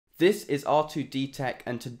This is R2D Tech,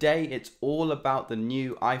 and today it's all about the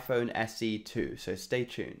new iPhone SE 2, so stay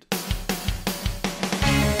tuned.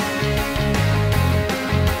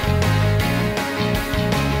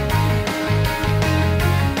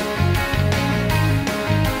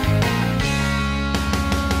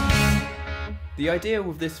 The idea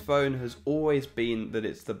with this phone has always been that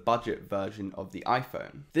it's the budget version of the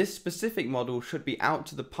iPhone. This specific model should be out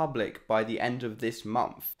to the public by the end of this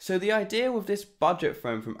month. So the idea with this budget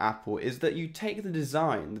phone from Apple is that you take the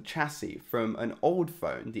design, the chassis, from an old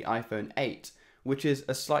phone, the iPhone 8, which is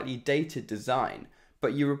a slightly dated design,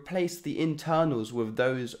 but you replace the internals with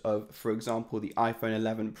those of, for example, the iPhone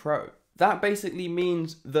 11 Pro. That basically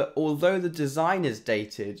means that although the design is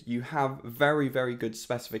dated, you have very good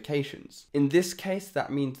specifications. In this case,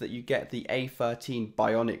 that means that you get the A13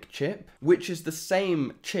 bionic chip, which is the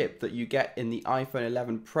same chip that you get in the iPhone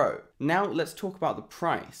 11 Pro. Now let's talk about the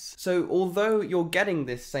price. So although you're getting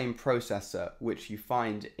this same processor, which you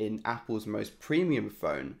find in Apple's most premium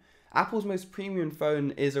phone, Apple's most premium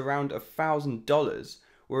phone is around $1,000,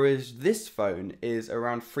 whereas this phone is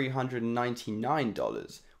around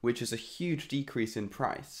 $399. Which is a huge decrease in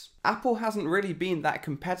price. Apple hasn't really been that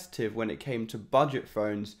competitive when it came to budget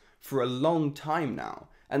phones for a long time now,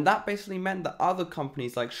 and that basically meant that other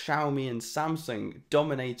companies like Xiaomi and Samsung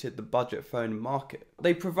dominated the budget phone market.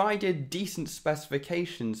 They provided decent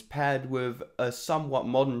specifications paired with a somewhat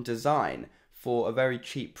modern design for a very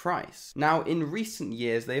cheap price. Now, in recent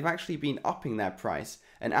years, they've actually been upping their price,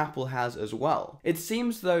 and Apple has as well. It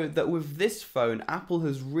seems though that with this phone, Apple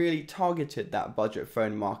has really targeted that budget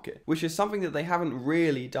phone market, which is something that they haven't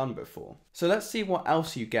really done before. So let's see what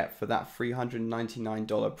else you get for that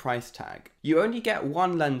 $399 price tag. You only get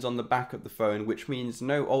one lens on the back of the phone, which means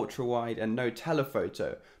no ultra wide and no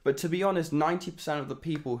telephoto, but to be honest, 90% of the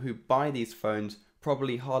people who buy these phones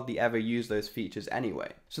probably hardly ever use those features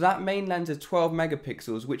anyway. So that main lens is 12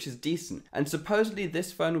 megapixels, which is decent, and supposedly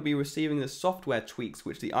this phone will be receiving the software tweaks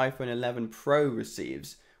which the iPhone 11 Pro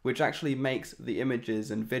receives, which actually makes the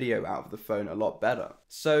images and video out of the phone a lot better.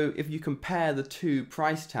 So if you compare the two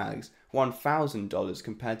price tags, $1,000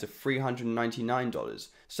 compared to $399,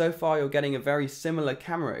 so far you're getting a very similar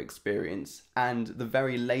camera experience and the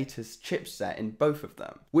very latest chipset in both of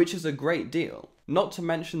them, which is a great deal. Not to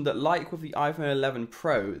mention that, like with the iPhone 11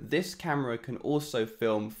 Pro, this camera can also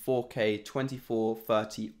film 4K, 24,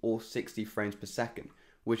 30 or 60 frames per second,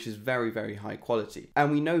 which is very high quality.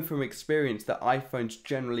 And we know from experience that iPhones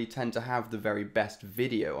generally tend to have the very best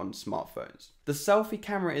video on smartphones. The selfie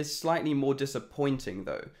camera is slightly more disappointing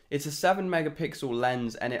though. It's a 7 megapixel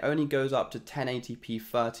lens and it only goes up to 1080p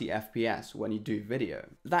 30 FPS when you do video.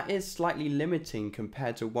 That is slightly limiting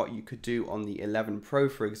compared to what you could do on the 11 Pro,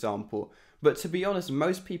 for example, but to be honest,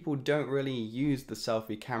 most people don't really use the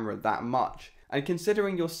selfie camera that much. And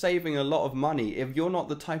considering you're saving a lot of money, if you're not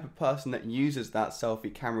the type of person that uses that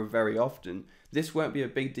selfie camera very often, this won't be a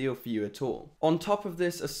big deal for you at all. On top of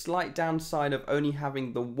this, a slight downside of only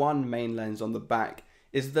having the one main lens on the back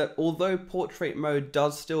is that although portrait mode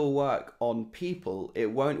does still work on people, it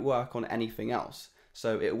won't work on anything else.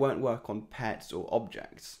 So it won't work on pets or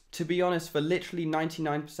objects. To be honest, for literally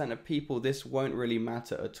 99% of people, this won't really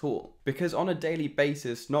matter at all. Because on a daily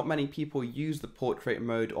basis, not many people use the portrait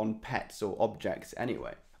mode on pets or objects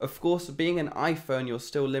anyway. Of course, being an iPhone, you're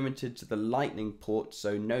still limited to the Lightning port,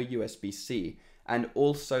 so no USB-C, and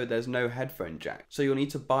also there's no headphone jack. So you'll need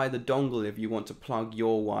to buy the dongle if you want to plug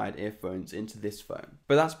your wired earphones into this phone.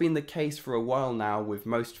 But that's been the case for a while now with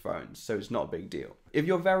most phones, so it's not a big deal. If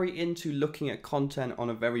you're very into looking at content on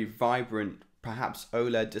a very vibrant, perhaps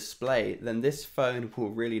OLED display, then this phone will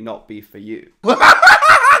really not be for you.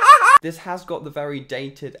 This has got the very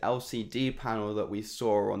dated LCD panel that we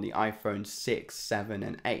saw on the iPhone 6, 7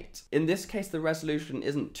 and 8. In this case, the resolution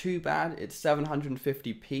isn't too bad, it's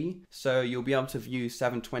 750p, so you'll be able to view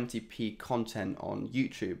 720p content on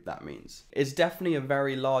YouTube, that means. It's definitely a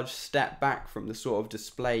very large step back from the sort of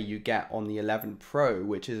display you get on the 11 Pro,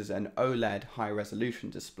 which is an OLED high resolution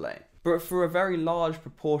display. But for a very large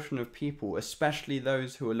proportion of people, especially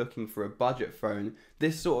those who are looking for a budget phone,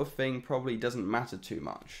 this sort of thing probably doesn't matter too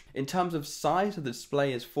much. In terms of size, the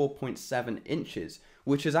display is 4.7 inches,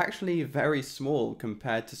 which is actually very small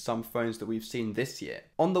compared to some phones that we've seen this year.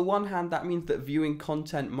 On the one hand, that means that viewing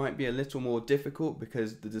content might be a little more difficult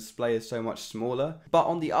because the display is so much smaller, but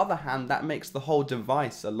on the other hand, that makes the whole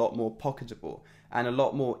device a lot more pocketable, and a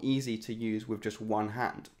lot more easy to use with just one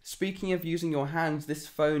hand. Speaking of using your hands, this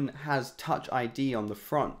phone has Touch ID on the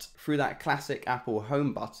front through that classic Apple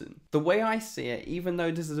home button. The way I see it, even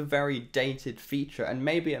though this is a very dated feature and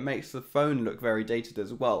maybe it makes the phone look very dated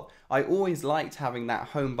as well, I always liked having that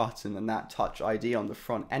home button and that Touch ID on the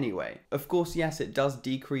front anyway. Of course, yes, it does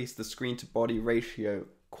decrease the screen to body ratio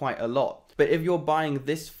quite a lot, but if you're buying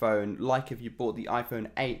this phone, like if you bought the iPhone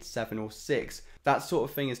 8, 7 or 6, that sort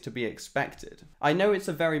of thing is to be expected. I know it's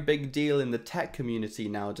a very big deal in the tech community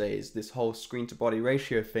nowadays, this whole screen to body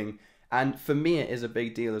ratio thing, and for me it is a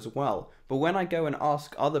big deal as well, but when I go and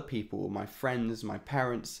ask other people, my friends, my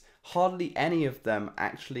parents, hardly any of them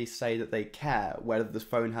actually say that they care whether the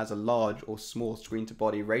phone has a large or small screen to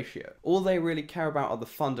body ratio. All they really care about are the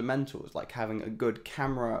fundamentals, like having a good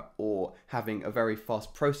camera or having a very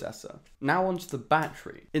fast processor. Now onto the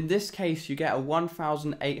battery. In this case, you get a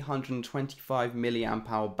 1825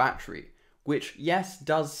 mAh battery, which yes,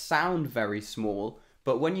 does sound very small,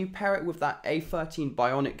 but when you pair it with that A13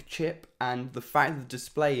 bionic chip and the fact that the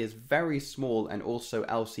display is very small and also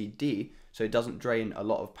LCD, so it doesn't drain a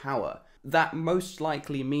lot of power, that most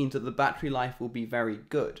likely means that the battery life will be very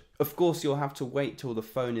good. Of course, you'll have to wait till the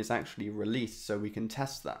phone is actually released so we can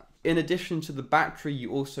test that. In addition to the battery,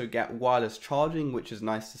 you also get wireless charging, which is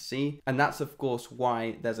nice to see, and that's of course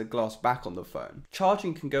why there's a glass back on the phone.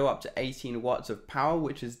 Charging can go up to 18 watts of power,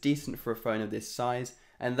 which is decent for a phone of this size,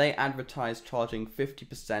 and they advertise charging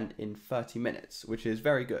 50% in 30 minutes, which is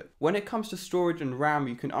very good. When it comes to storage and RAM,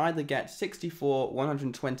 you can either get 64,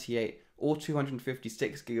 128, or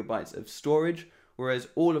 256 gigabytes of storage, whereas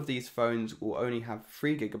all of these phones will only have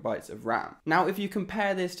 3 gigabytes of RAM. Now, if you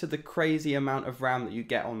compare this to the crazy amount of RAM that you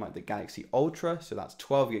get on like the Galaxy Ultra, so that's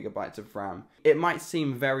 12 gigabytes of RAM, it might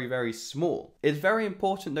seem very, very small. It's very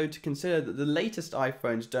important though to consider that the latest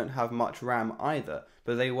iPhones don't have much RAM either,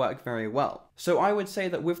 but they work very well. So I would say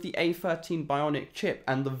that with the A13 Bionic chip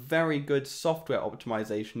and the very good software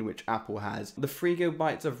optimization which Apple has, the 3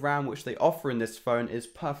 gigabytes of RAM which they offer in this phone is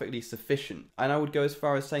perfectly sufficient. And I would go as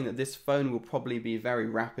far as saying that this phone will probably be very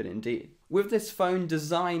rapid indeed. With this phone,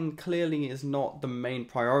 design clearly is not the main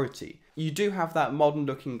priority. You do have that modern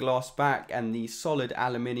looking glass back and the solid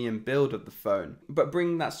aluminium build of the phone, but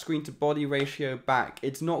bringing that screen to body ratio back,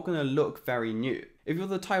 it's not going to look very new. If you're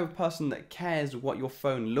the type of person that cares what your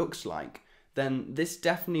phone looks like, then this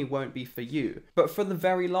definitely won't be for you. But for the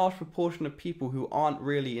very large proportion of people who aren't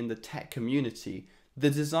really in the tech community, the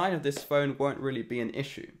design of this phone won't really be an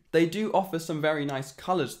issue. They do offer some very nice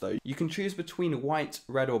colours though. You can choose between white,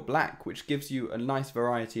 red or black, which gives you a nice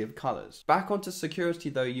variety of colours. Back onto security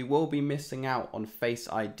though, you will be missing out on Face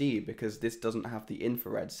ID because this doesn't have the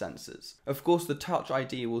infrared sensors. Of course, the Touch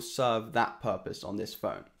ID will serve that purpose on this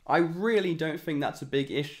phone. I really don't think that's a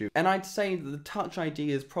big issue, and I'd say that the Touch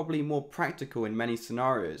ID is probably more practical in many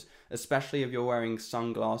scenarios, especially if you're wearing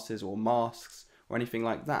sunglasses or masks or anything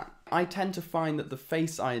like that. I tend to find that the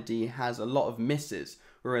Face ID has a lot of misses,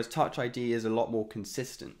 whereas Touch ID is a lot more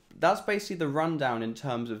consistent. That's basically the rundown in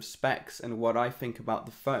terms of specs and what I think about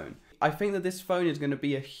the phone. I think that this phone is going to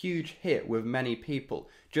be a huge hit with many people,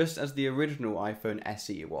 just as the original iPhone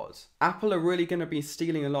SE was. Apple are really going to be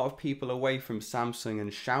stealing a lot of people away from Samsung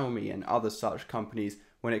and Xiaomi and other such companies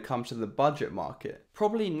when it comes to the budget market.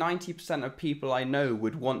 Probably 90% of people I know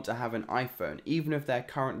would want to have an iPhone, even if they're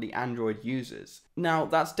currently Android users. Now,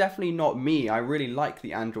 that's definitely not me. I really like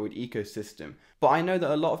the Android ecosystem, but I know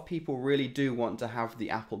that a lot of people really do want to have the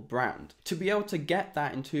Apple brand. To be able to get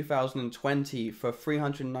that in 2020 for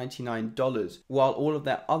 $399, while all of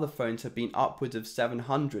their other phones have been upwards of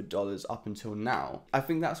 $700 up until now, I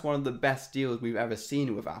think that's one of the best deals we've ever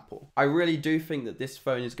seen with Apple. I really do think that this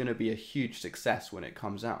phone is going to be a huge success when it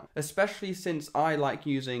comes out, especially since I like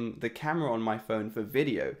using the camera on my phone for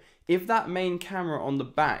video. If that main camera on the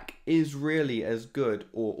back is really as good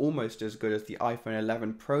or almost as good as the iPhone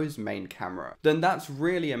 11 Pro's main camera, then that's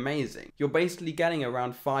really amazing. You're basically getting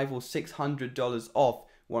around $500 or $600 off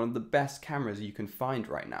one of the best cameras you can find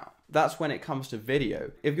right now. That's when it comes to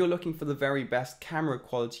video. If you're looking for the very best camera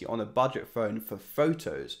quality on a budget phone for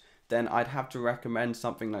photos, then I'd have to recommend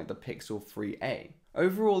something like the Pixel 3a.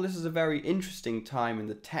 Overall, this is a very interesting time in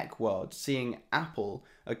the tech world, seeing Apple,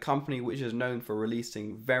 a company which is known for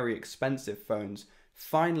releasing very expensive phones,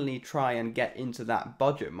 finally try and get into that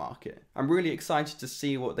budget market. I'm really excited to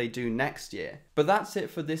see what they do next year. But that's it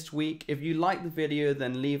for this week. If you liked the video,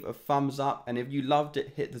 then leave a thumbs up, and if you loved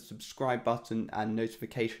it, hit the subscribe button and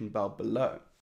notification bell below.